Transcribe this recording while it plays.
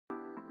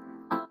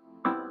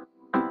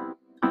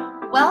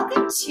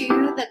Welcome to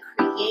the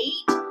Create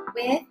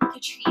with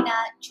Katrina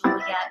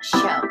Julia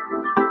show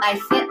by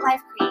Fit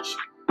Life Creation,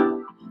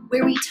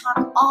 where we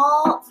talk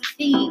all the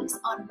things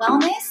on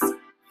wellness,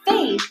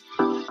 faith,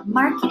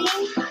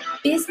 marketing,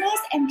 business,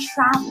 and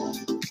travel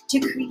to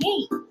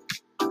create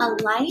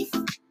a life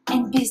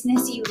and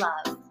business you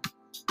love.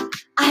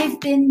 I've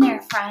been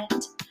there,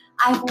 friend.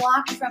 I've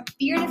walked from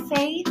fear to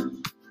faith,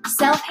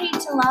 self-hate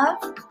to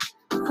love,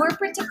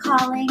 corporate to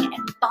calling,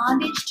 and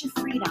bondage to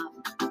freedom,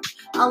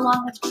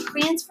 along with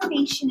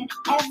transformation in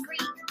every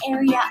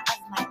area of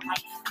my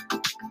life.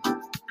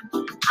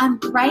 I'm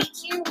right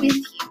here with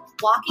you,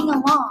 walking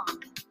along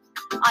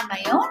on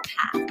my own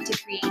path to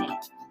creating.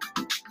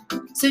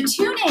 So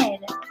tune in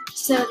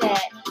so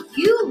that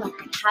you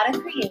learn how to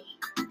create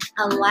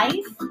a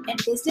life and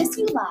business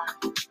you love,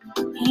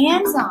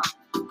 hands-on.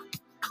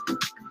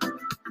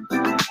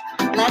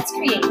 Let's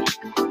create it.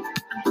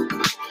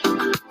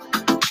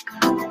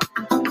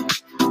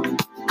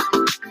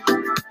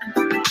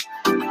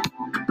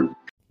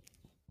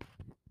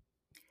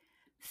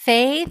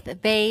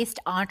 Faith-based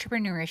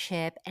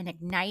entrepreneurship and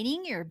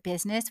igniting your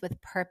business with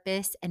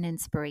purpose and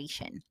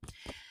inspiration.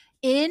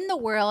 In the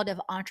world of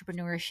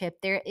entrepreneurship,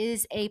 there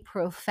is a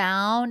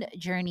profound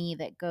journey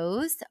that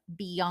goes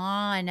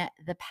beyond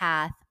the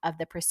path of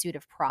the pursuit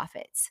of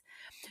profits.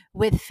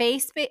 With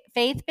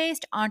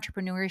faith-based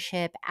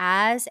entrepreneurship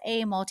as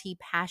a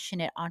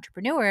multi-passionate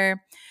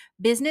entrepreneur,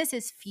 business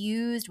is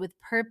fused with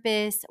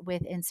purpose,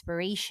 with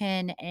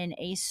inspiration, and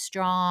a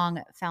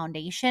strong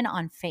foundation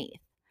on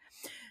faith.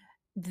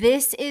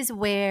 This is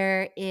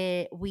where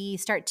we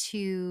start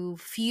to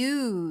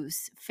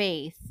fuse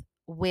faith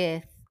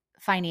with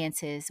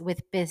finances,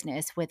 with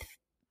business, with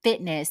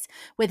fitness,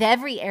 with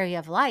every area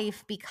of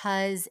life,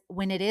 because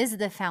when it is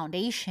the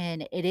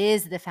foundation, it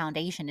is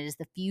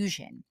the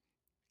fusion.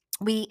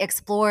 We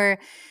explore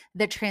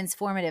the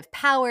transformative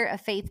power of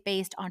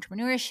faith-based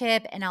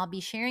entrepreneurship, and I'll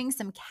be sharing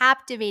some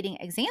captivating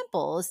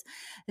examples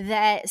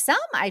that some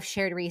I've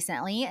shared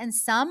recently and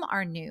some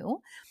are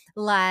new.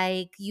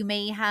 Like you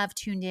may have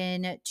tuned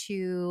in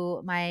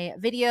to my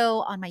video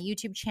on my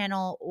YouTube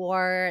channel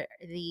or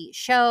the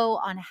show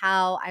on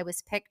how I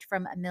was picked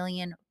from 1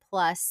 million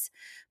plus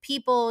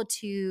people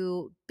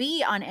to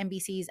be on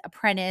NBC's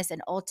Apprentice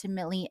and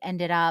ultimately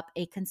ended up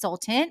a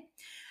consultant.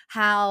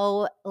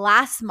 How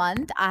last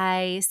month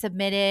I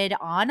submitted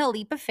on a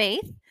leap of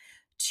faith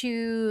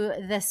to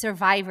the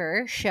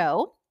Survivor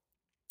show.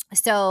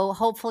 So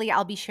hopefully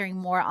I'll be sharing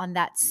more on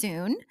that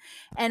soon.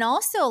 And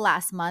also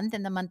last month,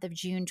 in the month of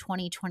June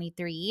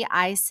 2023,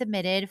 I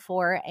submitted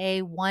for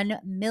a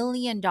 $1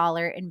 million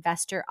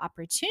investor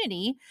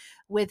opportunity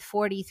with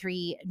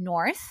 43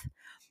 North.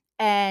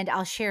 And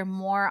I'll share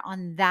more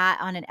on that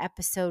on an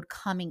episode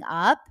coming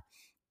up.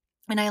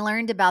 And I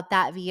learned about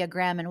that via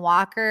Graham and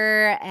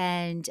Walker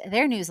and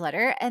their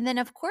newsletter. And then,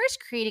 of course,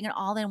 creating an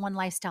all-in-one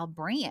lifestyle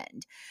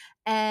brand,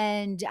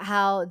 and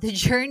how the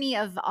journey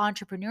of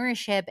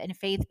entrepreneurship and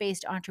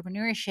faith-based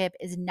entrepreneurship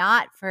is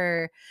not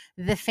for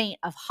the faint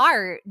of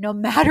heart, no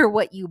matter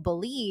what you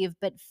believe,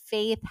 but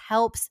faith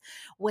helps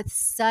with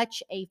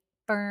such a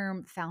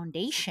firm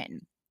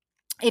foundation.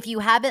 If you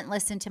haven't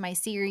listened to my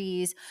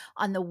series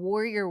on the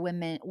warrior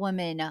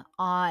woman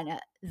on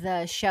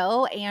the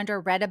show and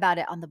or read about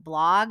it on the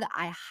blog,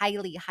 I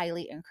highly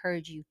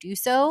encourage you do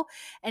so.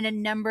 And a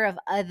number of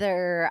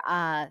other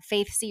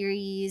faith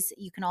series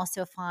you can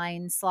also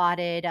find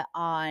slotted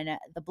on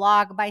the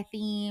blog by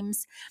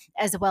themes,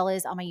 as well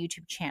as on my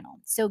YouTube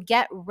channel. So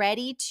get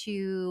ready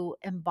to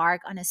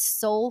embark on a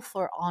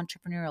soulful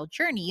entrepreneurial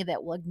journey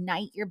that will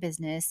ignite your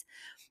business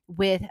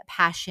with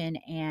passion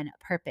and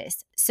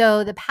purpose.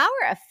 So the power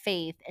of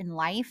faith in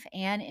life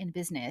and in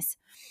business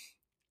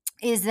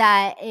is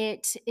that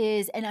it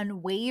is an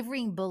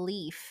unwavering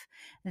belief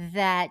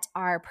that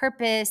our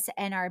purpose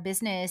and our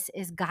business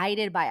is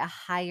guided by a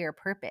higher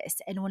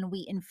purpose. And when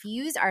we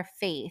infuse our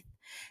faith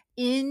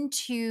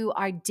into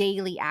our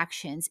daily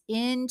actions,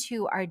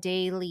 into our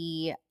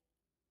daily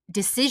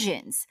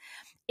decisions,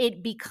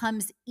 it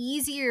becomes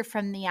easier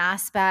from the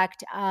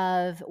aspect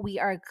of we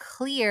are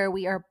clear,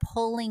 we are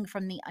pulling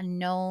from the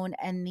unknown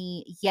and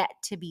the yet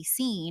to be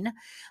seen.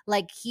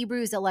 Like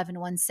Hebrews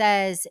 11:1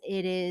 says,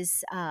 it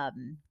is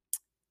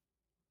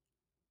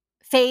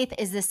faith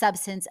is the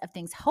substance of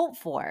things hoped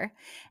for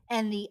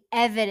and the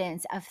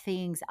evidence of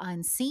things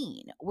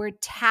unseen. We're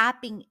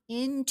tapping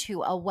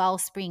into a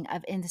wellspring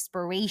of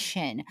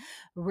inspiration,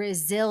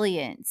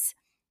 resilience,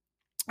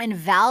 and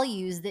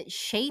values that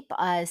shape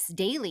us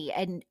daily.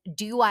 And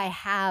do I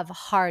have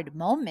hard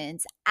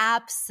moments?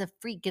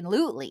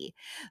 Abso-freaking-lutely.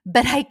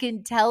 But I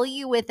can tell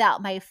you,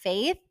 without my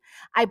faith,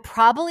 I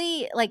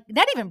probably,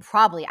 not even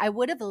probably, I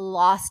would have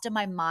lost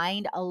my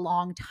mind a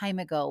long time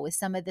ago with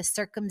some of the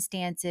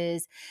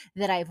circumstances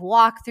that I've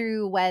walked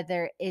through,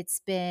 whether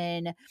it's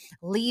been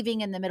leaving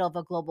in the middle of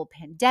a global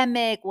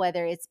pandemic,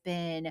 whether it's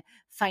been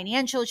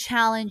financial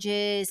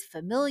challenges,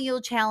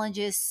 familial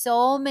challenges,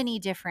 so many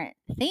different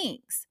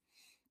things.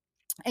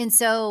 And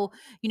so,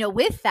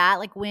 with that,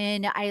 like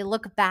when I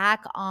look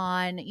back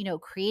on,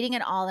 creating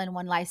an all in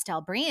one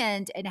lifestyle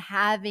brand and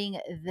having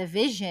the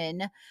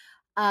vision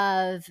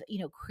of,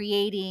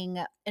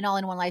 creating an all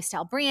in one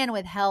lifestyle brand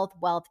with health,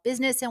 wealth,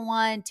 business in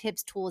one,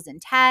 tips, tools,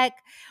 and tech,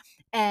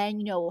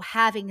 and,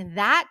 having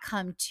that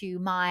come to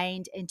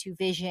mind and to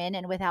vision,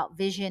 and without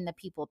vision, the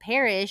people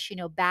perish,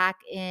 back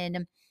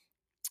in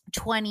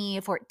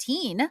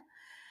 2014.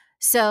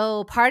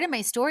 So, part of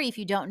my story, if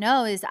you don't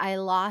know, is I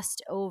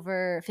lost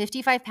over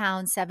 55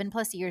 pounds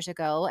 7+ years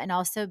ago and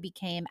also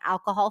became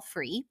alcohol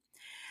free.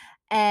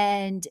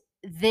 And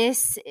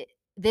this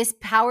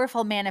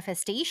powerful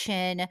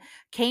manifestation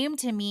came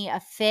to me a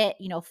fit,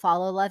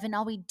 follow, love, and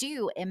all we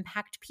do,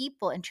 impact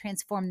people and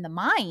transform the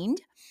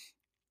mind.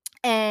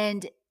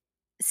 And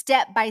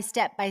step by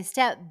step by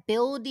step,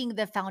 building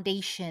the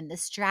foundation, the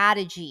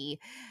strategy,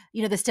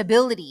 the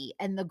stability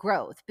and the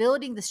growth,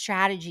 building the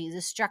strategy,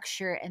 the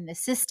structure, and the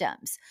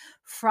systems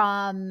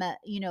from,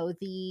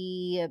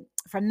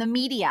 from the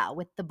media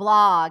with the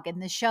blog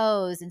and the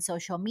shows and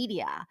social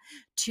media,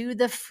 to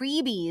the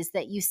freebies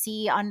that you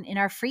see in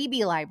our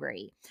freebie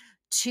library,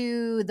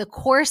 to the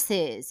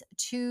courses,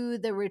 to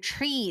the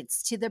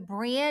retreats, to the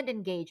brand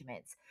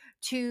engagements,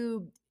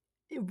 to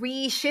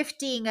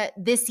reshifting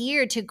this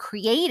year to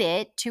create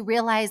it, to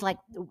realize like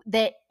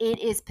that it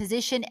is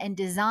positioned and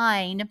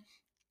designed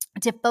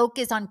to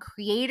focus on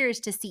creators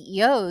to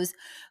CEOs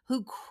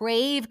who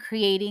crave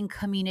creating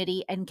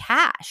community and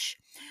cash.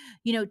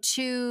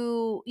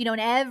 And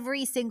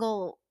every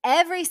single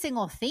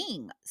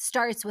thing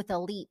starts with a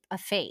leap of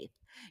faith.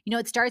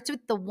 It starts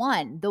with the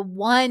one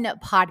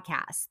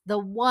podcast, the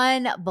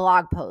one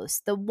blog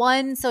post, the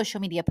one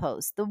social media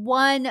post, the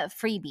one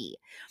freebie,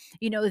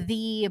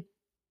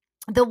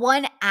 the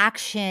one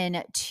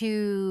action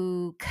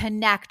to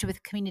connect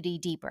with community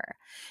deeper.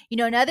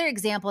 Another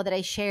example that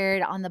I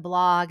shared on the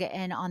blog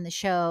and on the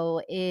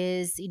show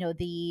is,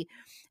 the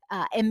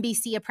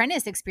NBC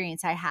Apprentice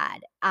experience I had.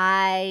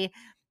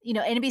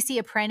 NBC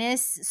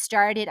Apprentice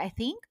started, I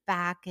think,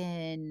 back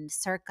in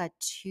circa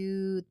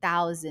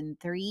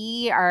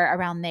 2003 or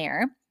around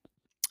there.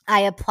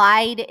 I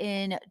applied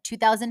in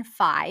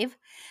 2005.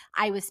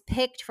 I was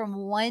picked from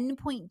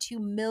 1.2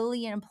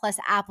 million plus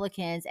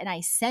applicants, and I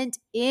sent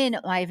in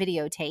my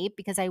videotape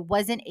because I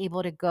wasn't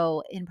able to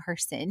go in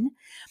person.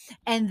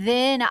 And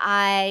then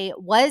I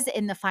was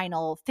in the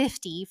final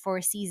 50 for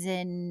I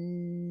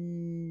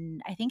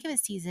think it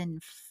was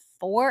season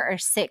 4 or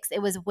 6.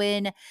 It was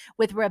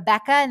with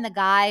Rebecca and the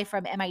guy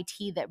from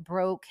MIT that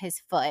broke his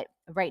foot.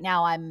 Right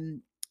now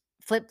I'm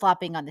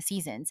flip-flopping on the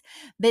seasons.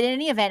 But in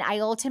any event, I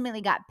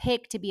ultimately got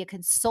picked to be a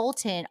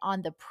consultant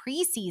on the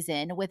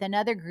preseason with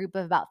another group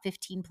of about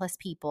 15 plus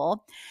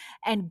people,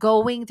 and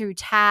going through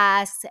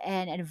tasks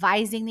and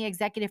advising the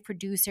executive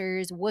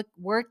producers,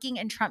 working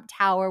in Trump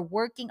Tower,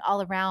 working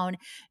all around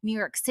New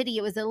York City.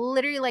 It was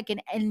literally like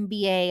an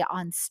NBA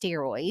on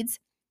steroids.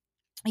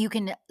 You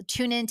can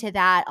tune into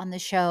that on the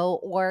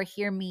show or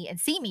hear me and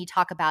see me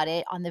talk about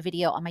it on the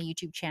video on my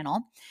YouTube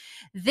channel.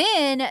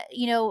 Then,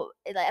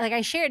 like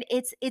I shared,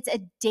 it's a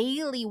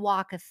daily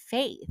walk of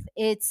faith.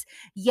 It's,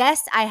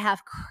 yes, I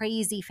have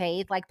crazy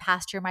faith, like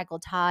Pastor Michael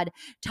Todd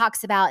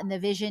talks about in the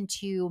vision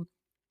to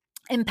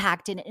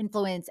impact and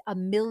influence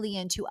 1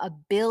 million to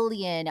 1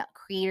 billion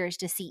creators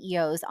to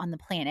CEOs on the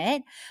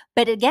planet.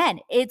 But again,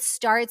 it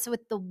starts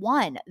with the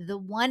one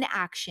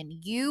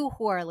action. You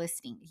who are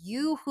listening,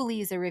 you who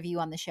leaves a review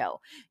on the show,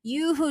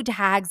 you who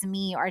tags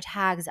me or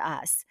tags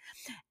us.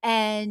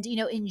 And,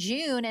 in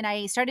June, and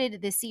I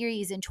started this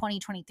series in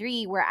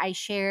 2023 where I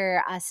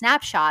share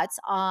snapshots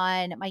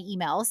on my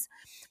emails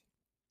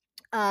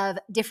of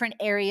different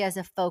areas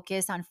of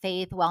focus on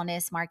faith,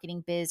 wellness,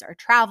 marketing, biz, or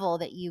travel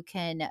that you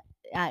can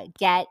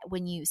get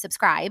when you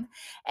subscribe.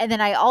 And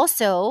then I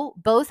also,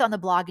 both on the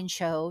blog and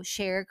show,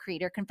 share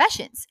creator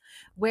confessions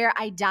where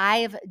I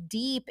dive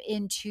deep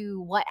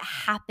into what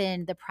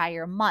happened the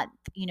prior month,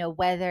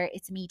 whether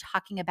it's me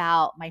talking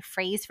about my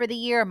phrase for the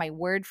year, my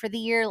word for the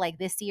year. Like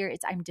this year,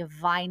 it's I'm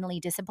divinely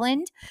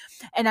disciplined,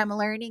 and I'm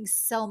learning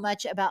so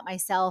much about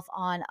myself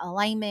on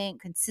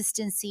alignment,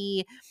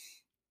 consistency,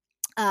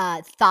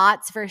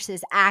 thoughts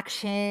versus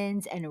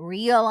actions, and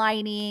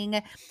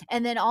realigning,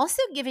 and then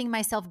also giving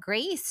myself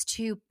grace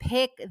to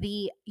pick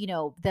the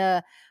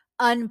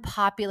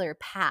unpopular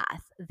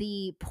path,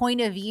 the point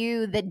of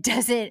view that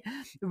doesn't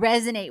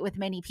resonate with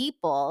many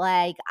people.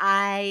 Like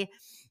I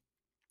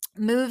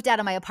moved out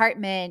of my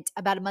apartment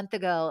about a month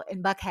ago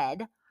in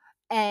Buckhead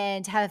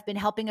and have been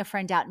helping a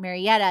friend out in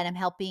Marietta, and I'm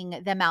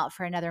helping them out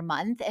for another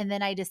month. And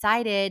then I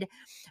decided,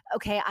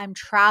 okay, I'm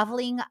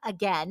traveling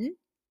again.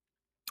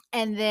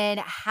 And then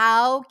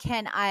how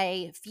can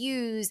I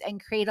fuse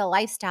and create a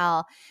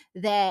lifestyle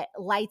that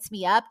lights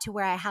me up to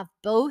where I have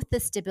both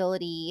the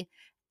stability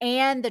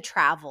and the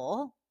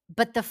travel,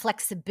 but the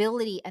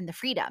flexibility and the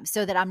freedom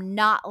so that I'm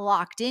not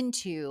locked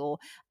into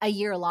a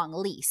year-long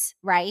lease,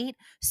 right?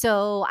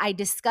 So I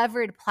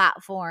discovered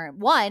platform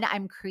one,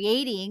 I'm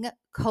creating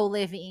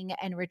co-living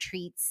and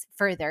retreats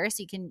further.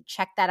 So you can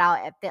check that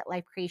out at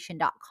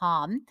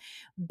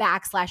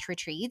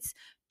fitlifecreation.com/retreats.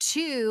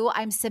 2,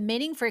 I'm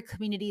submitting for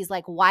communities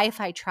like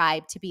Wi-Fi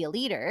Tribe to be a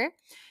leader.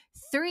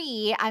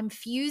 3, I'm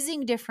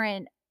fusing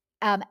different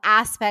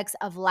aspects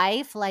of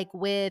life, like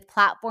with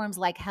platforms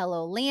like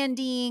Hello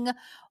Landing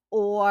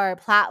or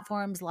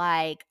platforms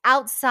like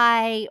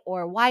Outside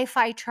or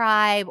Wi-Fi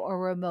Tribe or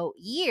Remote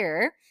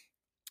Year,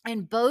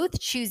 and both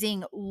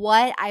choosing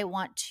what I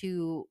want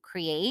to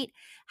create,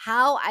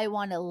 how I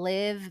want to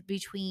live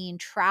between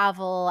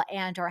travel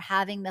and or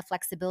having the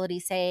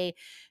flexibility, say,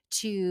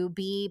 to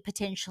be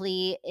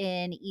potentially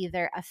in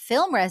either a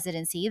film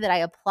residency that I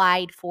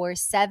applied for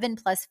 7+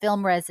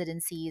 film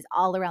residencies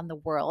all around the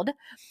world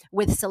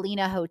with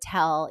Selena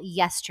Hotel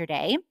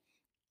yesterday,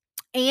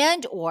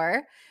 and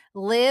or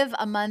live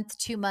a month,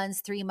 2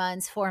 months, 3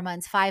 months, 4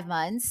 months, 5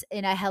 months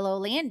in a Hello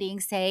Landing,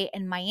 say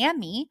in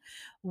Miami,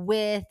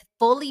 with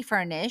fully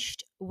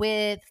furnished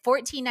with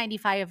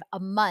 $14.95 a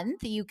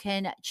month. You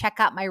can check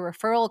out my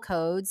referral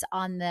codes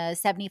on the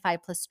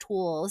 75 plus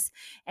tools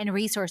and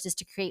resources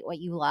to create what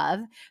you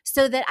love,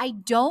 so that I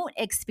don't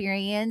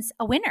experience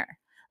a winter.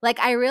 Like,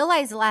 I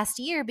realized last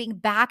year being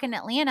back in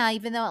Atlanta,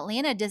 even though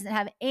Atlanta doesn't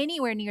have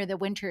anywhere near the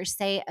winter,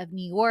 say, of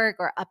New York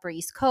or Upper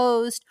East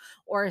Coast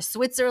or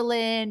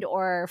Switzerland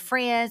or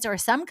France, or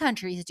some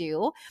countries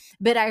do.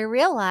 But I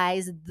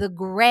realize the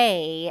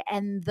gray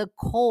and the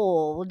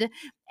cold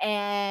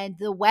and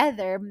the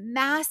weather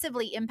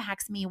massively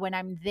impacts me when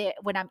I'm there,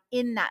 when I'm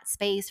in that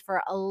space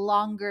for a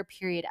longer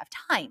period of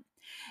time.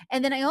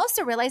 And then I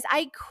also realized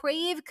I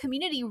crave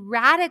community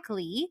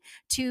radically,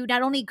 to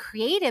not only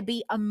create it,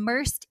 be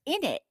immersed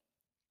in it.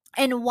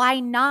 And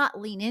why not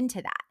lean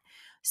into that?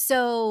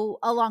 So,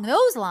 along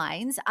those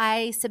lines,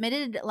 I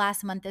submitted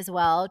last month as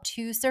well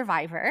to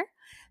Survivor.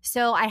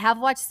 So, I have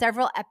watched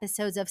several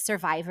episodes of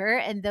Survivor.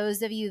 And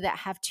those of you that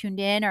have tuned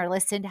in or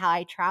listened how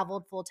I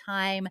traveled full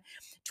time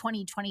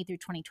 2020 through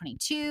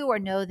 2022, or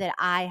know that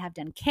I have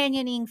done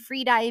canyoning,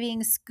 free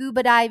diving,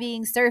 scuba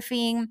diving,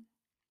 surfing,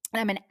 and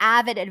I'm an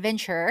avid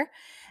adventurer,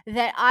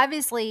 that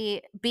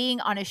obviously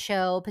being on a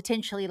show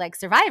potentially like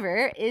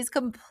Survivor is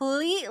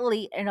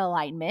completely in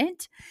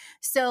alignment.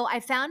 So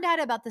I found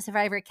out about the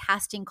Survivor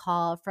casting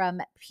call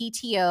from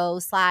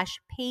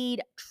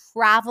PTO/paid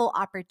travel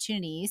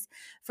opportunities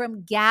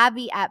from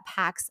Gabby at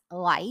Pax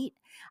Light.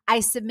 I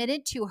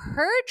submitted to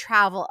her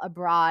travel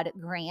abroad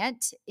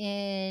grant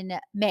in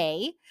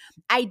May.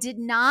 I did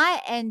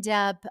not end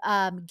up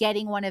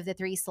getting one of the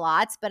 3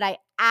 slots, but I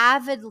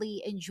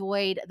avidly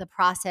enjoyed the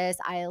process.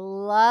 I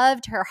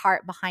loved her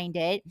heart behind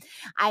it.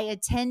 I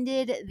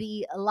attended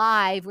the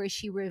live where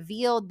she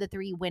revealed the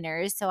 3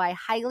 winners. So I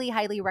highly,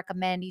 highly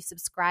recommend you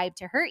subscribe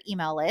to her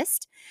email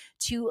list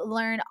to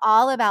learn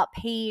all about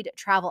paid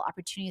travel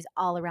opportunities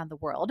all around the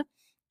world.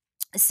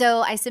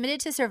 So I submitted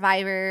to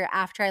Survivor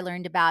after I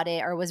learned about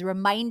it, or was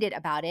reminded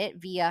about it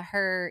via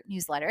her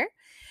newsletter.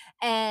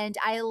 And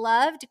I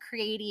loved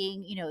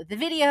creating, the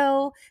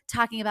video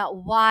talking about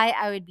why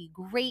I would be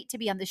great to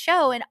be on the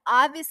show. And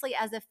obviously,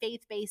 as a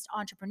faith-based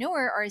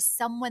entrepreneur, or as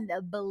someone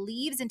that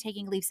believes in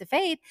taking leaps of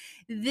faith,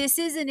 this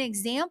is an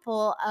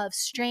example of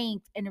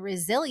strength and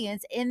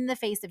resilience in the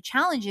face of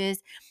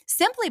challenges,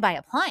 simply by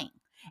applying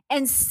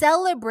and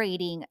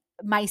celebrating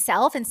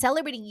myself and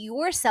celebrating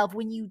yourself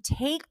when you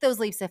take those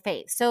leaps of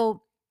faith.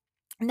 So,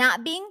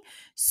 not being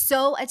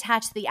so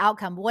attached to the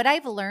outcome. What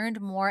I've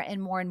learned more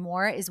and more and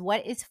more is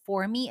what is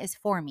for me is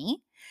for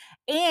me.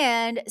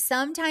 And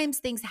sometimes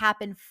things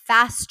happen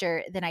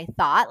faster than I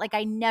thought. Like,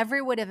 I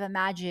never would have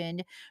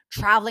imagined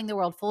traveling the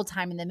world full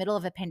time in the middle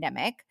of a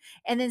pandemic.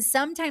 And then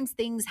sometimes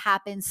things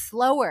happen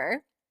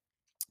slower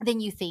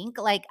than you think.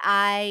 Like,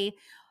 I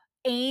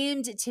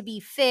aimed to be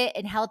fit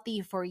and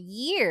healthy for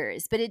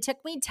years, but it took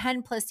me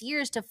 10 plus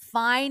years to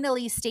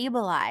finally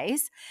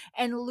stabilize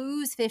and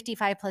lose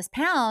 55 plus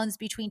pounds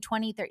between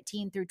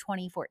 2013 through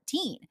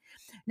 2014.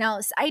 Now,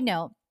 side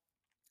note,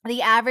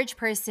 the average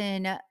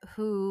person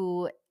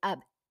who,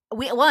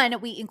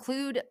 we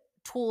include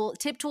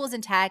tip tools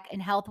and tech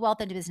and health,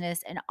 wealth, and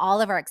business and all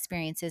of our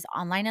experiences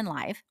online and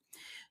live.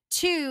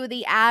 2,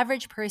 the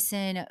average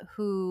person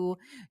who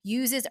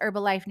uses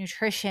Herbalife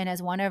Nutrition as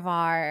one of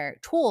our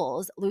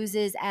tools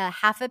loses a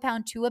half a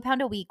pound to a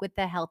pound a week with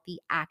the healthy,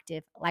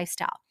 active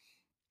lifestyle.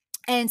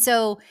 And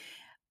so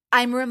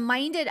I'm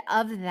reminded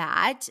of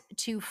that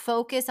to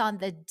focus on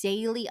the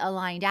daily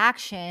aligned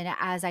action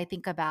as I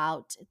think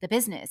about the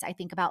business. I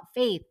think about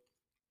faith.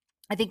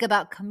 I think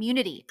about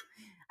community.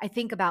 I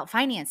think about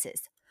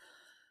finances.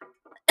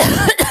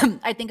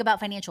 I think about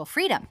financial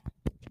freedom.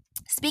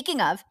 Speaking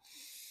of,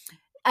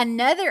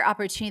 another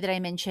opportunity that I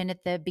mentioned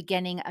at the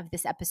beginning of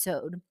this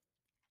episode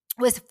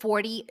was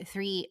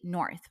 43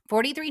 North.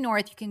 43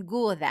 North, you can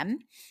Google them.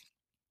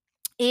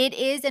 It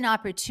is an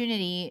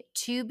opportunity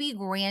to be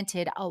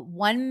granted a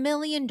 $1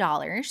 million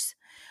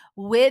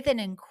with an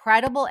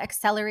incredible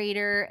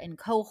accelerator and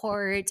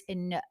cohort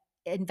and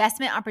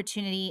investment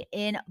opportunity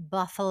in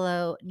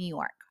Buffalo, New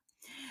York.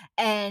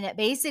 And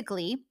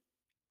basically,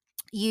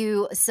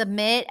 You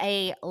submit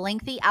a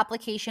lengthy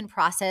application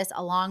process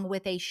along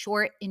with a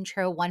short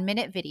intro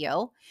 1-minute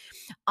video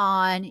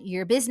on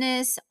your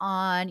business,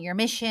 on your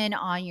mission,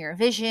 on your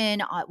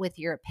vision, with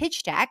your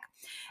pitch deck.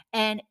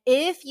 And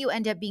if you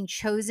end up being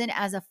chosen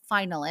as a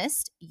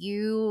finalist,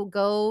 you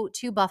go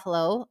to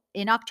Buffalo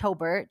in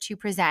October to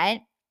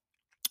present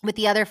with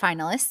the other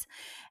finalists.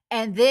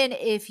 And then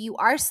if you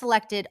are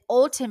selected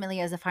ultimately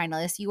as a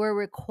finalist, you are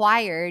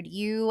required,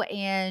 you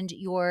and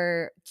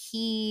your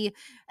key,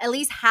 at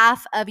least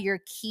half of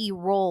your key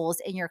roles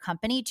in your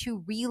company,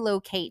 to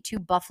relocate to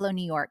Buffalo,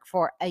 New York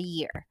for a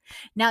year.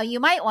 Now you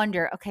might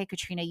wonder, okay,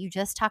 Katrina, you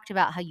just talked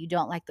about how you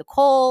don't like the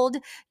cold,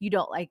 you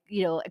don't like,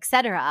 et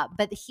cetera.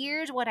 But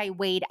here's what I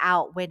weighed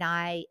out when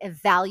I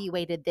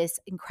evaluated this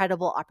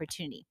incredible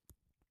opportunity.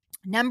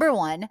 Number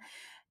one,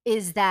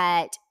 is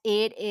that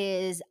it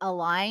is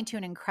aligned to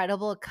an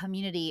incredible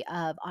community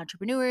of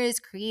entrepreneurs,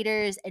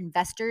 creators,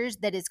 investors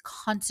that is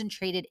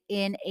concentrated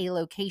in a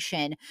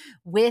location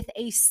with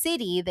a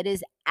city that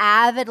is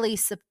avidly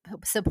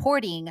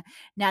supporting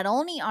not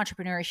only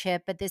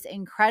entrepreneurship, but this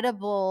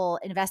incredible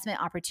investment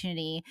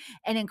opportunity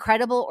and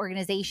incredible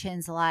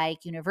organizations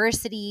like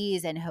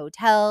universities and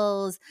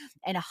hotels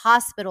and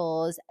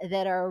hospitals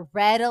that are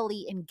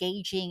readily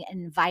engaging,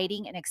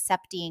 inviting, and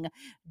accepting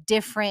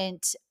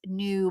different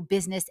new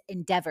business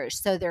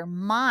endeavors. So their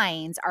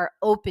minds are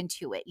open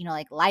to it,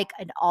 like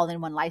an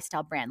all-in-one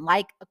lifestyle brand,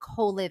 like a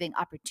co-living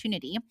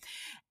opportunity.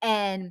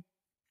 And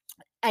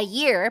a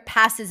year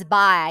passes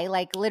by,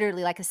 like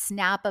literally like a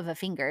snap of a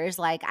fingers.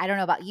 Like, I don't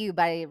know about you,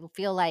 but I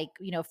feel like,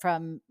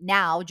 from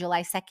now,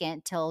 July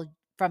 2nd till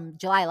from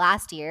July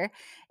last year,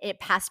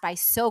 it passed by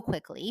so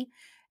quickly.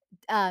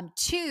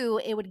 Two,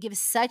 it would give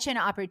such an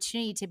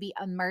opportunity to be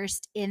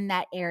immersed in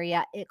that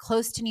area,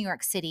 close to New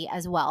York City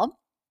as well.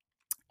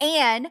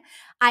 And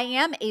I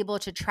am able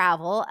to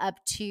travel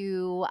up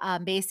to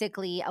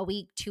basically a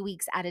week, 2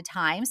 weeks at a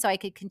time. So I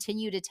could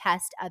continue to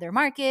test other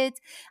markets.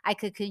 I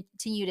could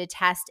continue to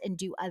test and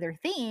do other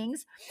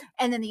things.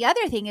 And then the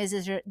other thing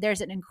is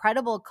there's an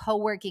incredible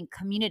co-working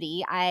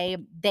community.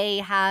 They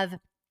have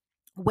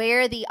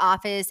where the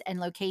office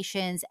and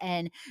locations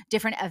and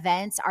different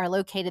events are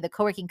located, the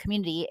co-working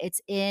community,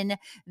 it's in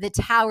the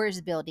Towers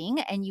building,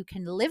 and you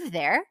can live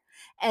there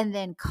and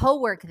then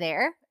co-work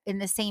there in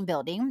the same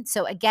building.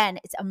 So again,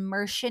 it's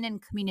immersion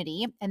and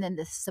community. And then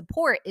the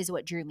support is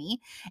what drew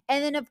me.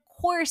 And then of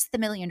course the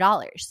 $1 million,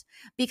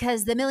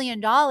 because the $1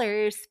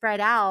 million spread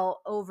out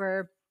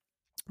over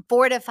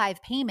 4 to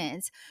 5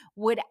 payments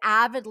would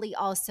avidly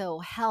also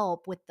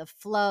help with the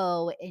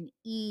flow and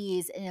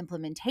ease and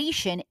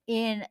implementation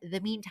in the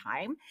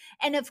meantime.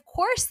 And of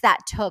course, that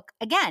took,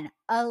 again,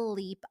 a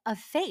leap of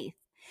faith.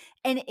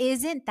 And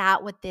isn't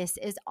that what this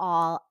is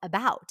all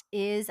about?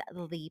 Is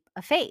the leap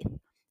of faith.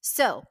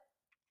 So,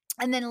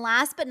 and then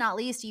last but not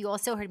least, you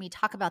also heard me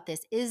talk about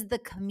this, is the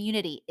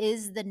community,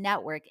 is the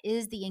network,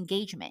 is the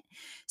engagement.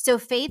 So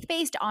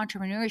faith-based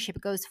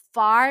entrepreneurship goes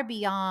far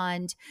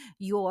beyond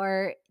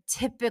your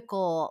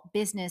typical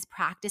business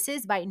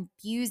practices by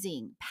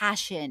infusing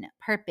passion,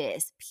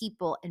 purpose,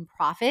 people, and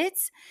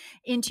profits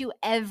into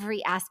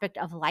every aspect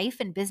of life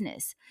and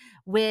business.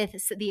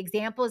 With the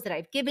examples that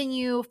I've given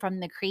you, from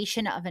the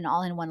creation of an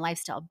all-in-one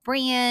lifestyle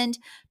brand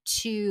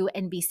to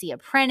NBC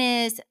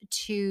Apprentice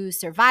to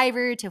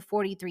Survivor to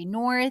 43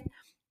 North,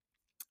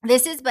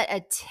 this is but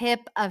a tip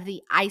of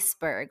the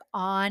iceberg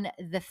on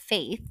the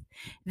faith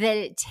that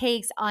it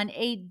takes on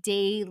a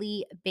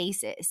daily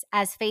basis.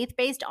 As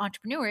faith-based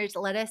entrepreneurs,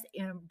 let us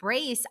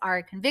embrace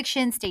our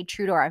convictions, stay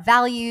true to our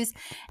values,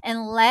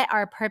 and let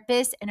our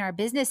purpose and our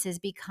businesses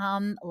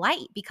become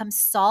light, become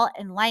salt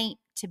and light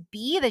to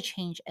be the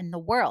change in the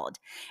world.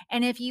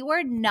 And if you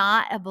are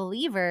not a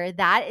believer,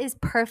 that is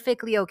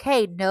perfectly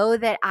okay. Know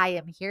that I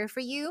am here for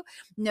you.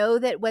 Know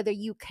that whether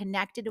you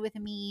connected with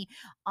me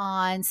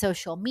on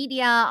social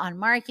media, on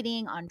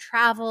marketing, on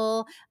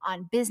travel,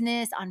 on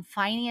business, on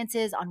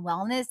finances, on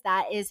wellness,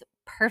 that is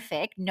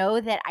perfect. Know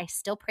that I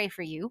still pray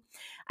for you.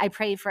 I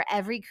pray for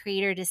every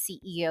creator to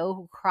CEO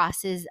who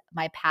crosses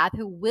my path,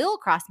 who will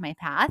cross my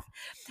path.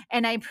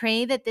 And I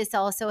pray that this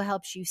also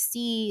helps you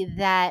see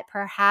that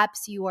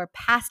perhaps your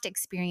past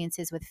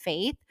experiences with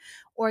faith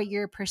or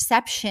your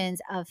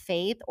perceptions of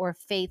faith or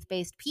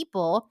faith-based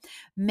people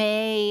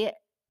may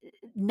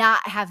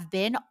not have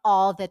been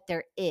all that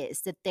there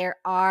is, that there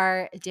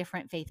are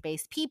different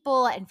faith-based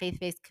people and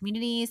faith-based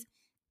communities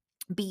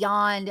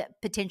beyond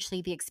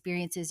potentially the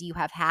experiences you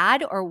have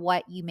had or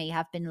what you may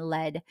have been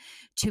led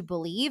to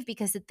believe.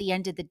 Because at the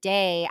end of the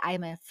day,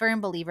 I'm a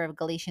firm believer of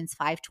Galatians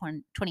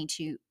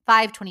 5:22,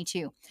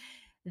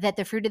 that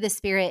the fruit of the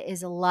Spirit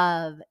is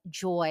love,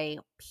 joy,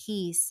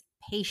 peace,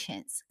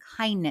 patience,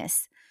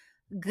 kindness,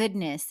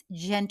 goodness,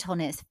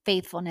 gentleness,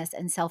 faithfulness,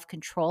 and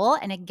self-control.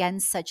 And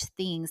against such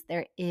things,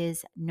 there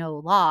is no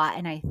law.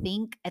 And I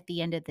think at the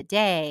end of the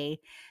day,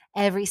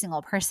 every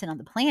single person on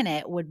the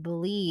planet would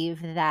believe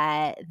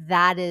that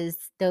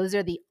those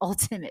are the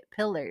ultimate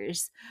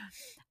pillars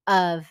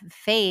of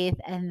faith,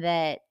 and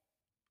that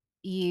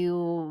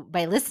you,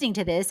 by listening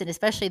to this, and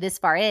especially this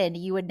far in,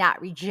 you would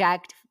not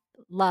reject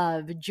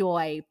love,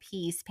 joy,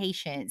 peace,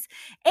 patience,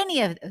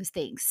 any of those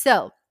things.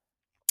 So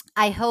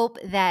I hope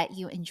that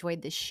you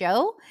enjoyed the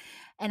show,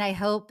 and I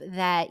hope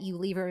that you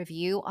leave a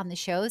review on the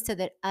show so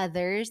that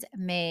others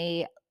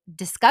may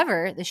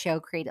discover the show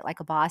Create It Like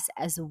a Boss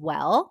as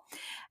well.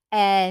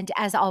 And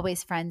as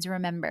always, friends,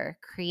 remember,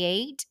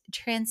 create,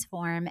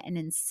 transform, and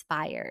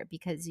inspire,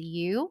 because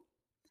you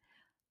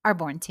are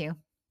born to.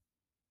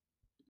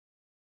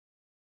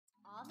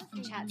 All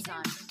the chats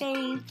on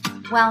faith,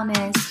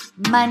 wellness,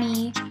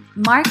 money,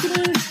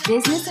 marketing,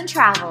 business, and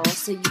travel,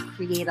 so you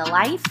create a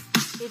life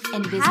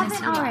and business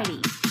you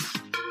already.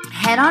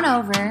 Head on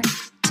over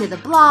to the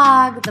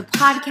blog, the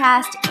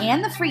podcast,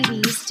 and the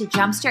freebies to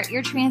jumpstart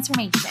your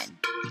transformation.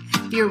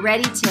 If you're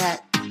ready to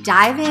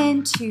dive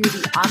into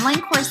the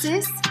online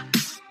courses,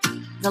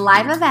 the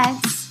live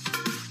events,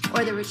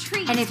 or the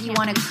retreat, and if you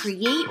want to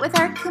create with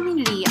our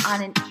community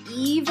on an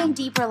even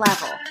deeper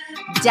level,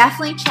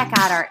 definitely check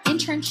out our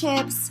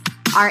internships,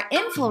 our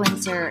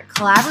influencer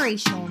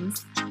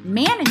collaborations,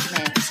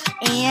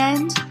 management,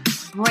 and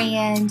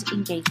brand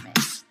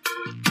engagements.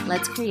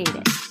 Let's create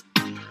it.